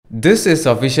This is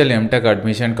official MTech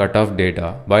admission cutoff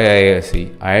data by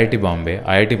IISc, IIT Bombay,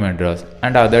 IIT Madras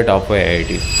and other top 5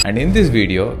 IITs. And in this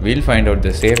video, we'll find out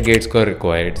the safe gate score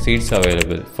required seats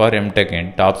available for MTech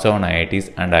in top 7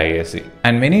 IITs and IISc.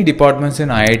 And many departments in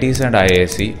IITs and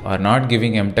IISc are not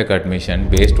giving MTech admission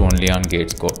based only on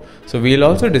gate score. So we'll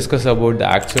also discuss about the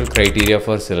actual criteria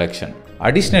for selection.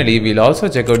 Additionally, we'll also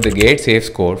check out the GATE safe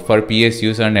score for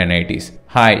PSUs and NITs.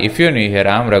 Hi, if you're new here,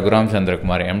 I'm Rahuram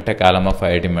Chanthrakumar, MTech alum of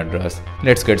IIT Madras.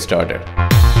 Let's get started.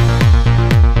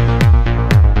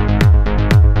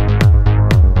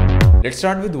 Let's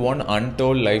start with one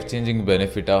untold life-changing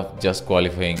benefit of just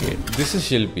qualifying GATE. This is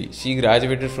Shilpi. She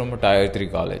graduated from a Tier 3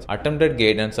 college, attempted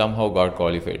GATE and somehow got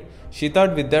qualified. She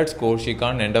thought with that score she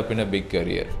can't end up in a big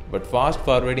career. But fast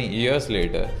forwarding years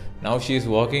later, now she is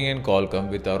working in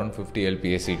Qualcomm with around 50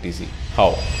 LPS CTC.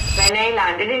 How? When I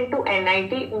landed into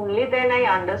NIT, only then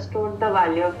I understood the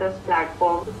value of this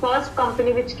platform. The first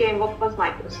company which came up was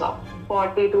Microsoft,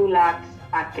 42 lakhs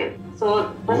package.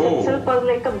 So this itself was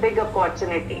like a big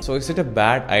opportunity. So is it a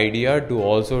bad idea to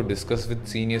also discuss with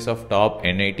seniors of top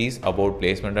NITs about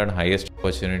placement and highest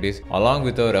opportunities along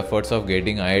with our efforts of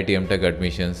getting IIT MTech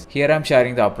admissions? Here I am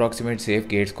sharing the approximate safe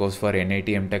gate scores for NIT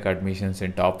MTech admissions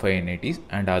in top 5 NITs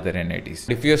and other NITs.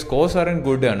 If your scores aren't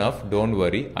good enough, don't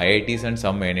worry. IITs and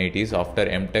some NITs offer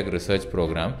MTech research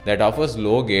program that offers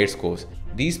low gate scores.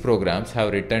 These programs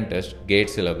have written test, GATE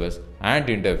syllabus and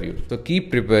interview. So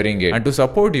keep preparing it. And to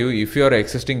support you, if you are an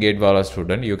existing GATE Wallah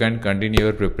student, you can continue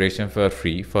your preparation for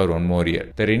free for 1 more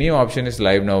year. The renew option is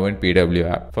live now in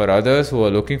PW app. For others who are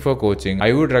looking for coaching,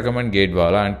 I would recommend GATE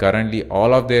Wallah, and currently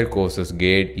all of their courses,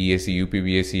 GATE, ESC,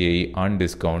 UPPSC, AE on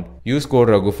discount. Use code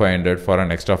RAGU500 for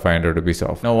an extra 500 rupees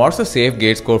off. Now what's the safe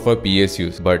GATE score for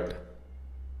PSUs?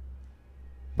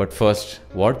 But first,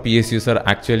 what PSUs are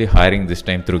actually hiring this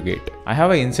time through GATE? I have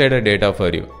an insider data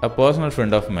for you. A personal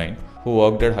friend of mine who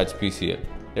worked at HPCL.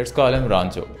 Let's call him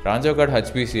Rancho. Rancho got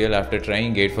HPCL after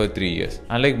trying GATE for 3 years.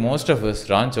 Unlike most of us,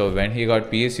 Rancho, when he got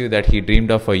PSU that he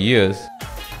dreamed of for years,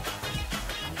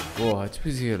 oh,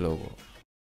 HPCL logo.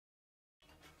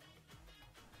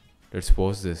 Let's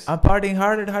pause this. I'm partying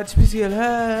hard at HPCL.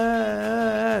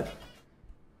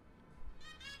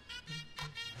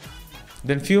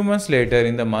 Then few months later,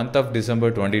 in the month of December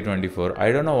 2024,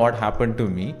 I don't know what happened to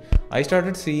me. I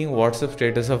started seeing WhatsApp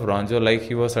status of Ranjo like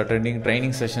he was attending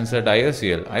training sessions at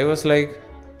IOCL. I was like,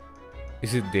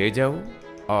 is it deja vu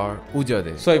or Uja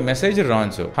de? So I messaged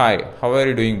Ranjo, hi, how are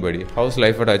you doing buddy? How's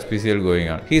life at HPCL going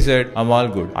on? He said, I'm all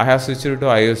good. I have switched to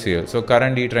IOCL, so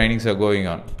currently trainings are going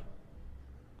on.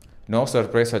 No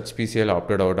surprise, HPCL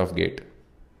opted out of GATE.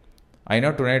 I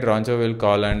know tonight Ranjo will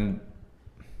call and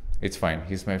it's fine,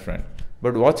 he's my friend.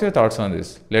 But what's your thoughts on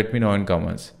this? Let me know in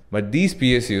comments. But these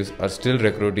PSUs are still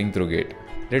recruiting through GATE.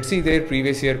 Let's see their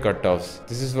previous year cutoffs.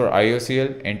 This is for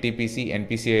IOCL, NTPC,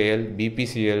 NPCIL,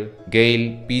 BPCL,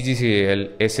 GAIL,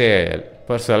 PGCIL, SAIL.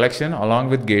 For selection, along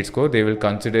with GATE score, they will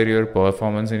consider your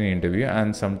performance in the interview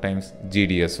and sometimes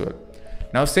GD as well.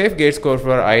 Now safe GATE score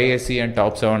for IISc and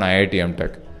top 7 IIT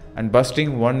MTech. And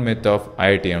busting one myth of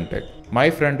IIT MTech. My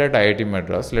friend at IIT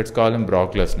Madras, let's call him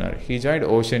Brock Lesnar, he joined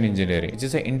Ocean Engineering, which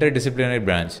is an interdisciplinary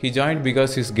branch. He joined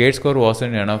because his GATE score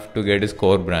wasn't enough to get his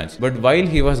core branch. But while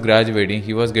he was graduating,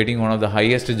 he was getting one of the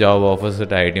highest job offers at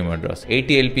IIT Madras,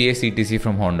 80 LPA CTC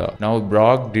from Honda. Now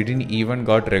Brock didn't even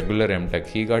got regular MTech,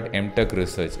 he got MTech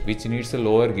Research, which needs a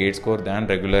lower GATE score than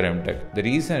regular MTech. The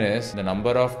reason is the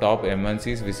number of top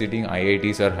MNCs visiting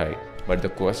IITs are high. But the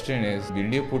question is,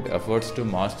 will you put efforts to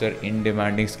master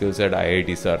in-demanding skills at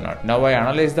IITs or not? Now I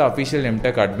analyzed the official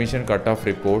MTech admission cutoff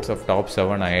reports of top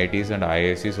 7 IITs and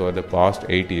IIScs over the past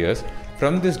 8 years.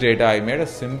 From this data, I made a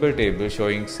simple table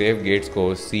showing safe GATE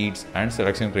scores, seats and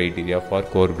selection criteria for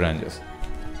core branches.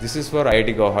 This is for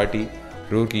IIT Guwahati,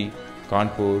 Roorkee,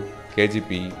 Kanpur,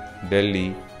 KGP,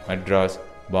 Delhi, Madras,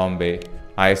 Bombay,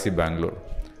 IISc Bangalore.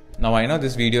 Now I know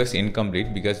this video is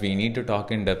incomplete because we need to talk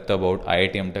in depth about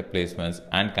IIT MTech placements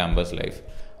and campus life.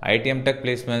 IIT MTech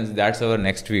placements, that's our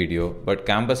next video, but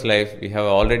campus life, we have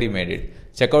already made it.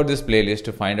 Check out this playlist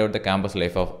to find out the campus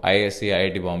life of IISc,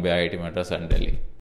 IIT Bombay, IIT Madras and Delhi.